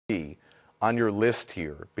on your list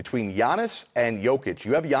here between Giannis and Jokic.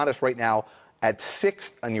 You have Giannis right now at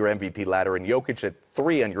 6th on your MVP ladder and Jokic at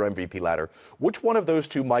 3 on your MVP ladder. Which one of those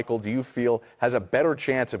two, Michael, do you feel has a better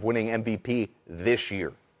chance of winning MVP this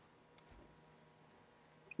year?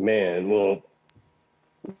 Man, well,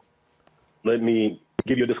 let me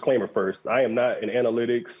give you a disclaimer first. I am not an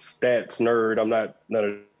analytics, stats nerd. I'm not none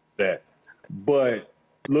of that. But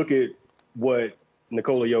look at what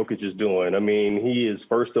Nikola Jokic is doing. I mean, he is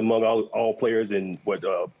first among all players in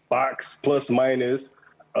box plus minus,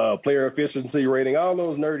 player efficiency rating, all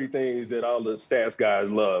those nerdy things that all the stats guys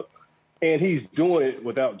love. And he's doing it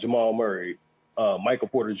without Jamal Murray, Michael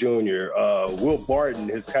Porter Jr. Will Barton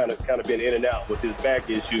has kind of been in and out with his back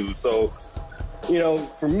issues. So, you know,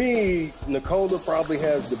 for me, Nikola probably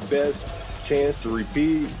has the best chance to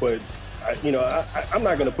repeat, but I'm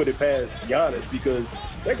not going to put it past Giannis because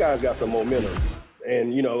that guy's got some momentum.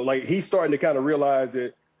 And, you know, like he's starting to kind of realize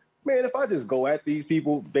that, man, if I just go at these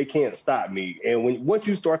people, they can't stop me. And once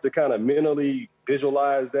you start to kind of mentally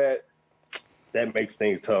visualize that, that makes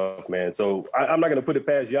things tough, man. So I'm not going to put it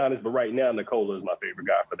past Giannis, but right now Nikola is my favorite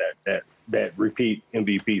guy for that repeat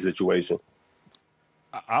MVP situation.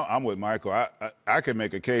 I'm with Michael. I can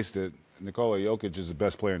make a case that Nikola Jokic is the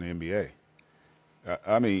best player in the NBA.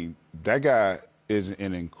 I mean, that guy is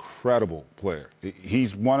an incredible player.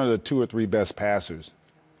 He's one of the 2 or 3 best passers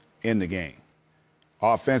in the game.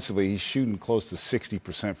 Offensively, he's shooting close to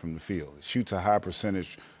 60% from the field. He shoots a high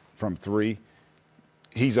percentage from 3.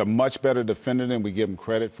 He's a much better defender than we give him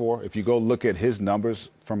credit for. If you go look at his numbers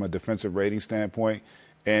from a defensive rating standpoint,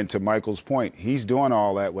 and to Michael's point, he's doing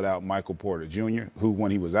all that without Michael Porter Jr., who,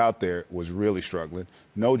 when he was out there, was really struggling.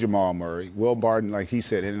 No Jamal Murray. Will Barton, like he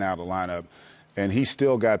said, in and out of the lineup. And he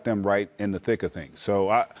still got them right in the thick of things. So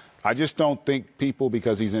I just don't think people,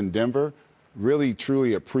 because he's in Denver, really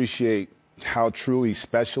truly appreciate how truly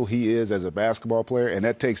special he is as a basketball player. And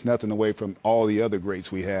that takes nothing away from all the other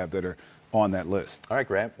greats we have that are on that list. All right,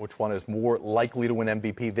 Grant, which one is more likely to win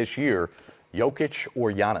MVP this year, Jokic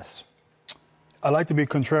or Giannis? I like to be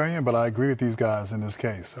contrarian, but I agree with these guys in this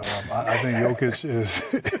case. I think Jokic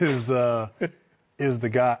is the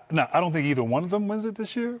guy. Now, I don't think either one of them wins it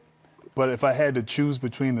this year, but if I had to choose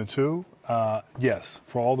between the two, yes,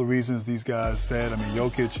 for all the reasons these guys said. I mean,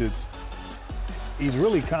 Jokic, he's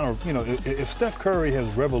really kind of, you know, if Steph Curry has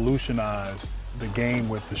revolutionized the game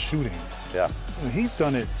with the shooting, yeah, you know, he's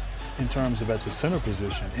done it in terms of at the center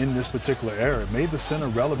position in this particular era, made the center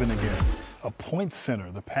relevant again, a point center,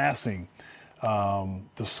 the passing,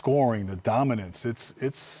 the scoring, the dominance.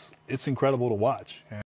 It's incredible to watch.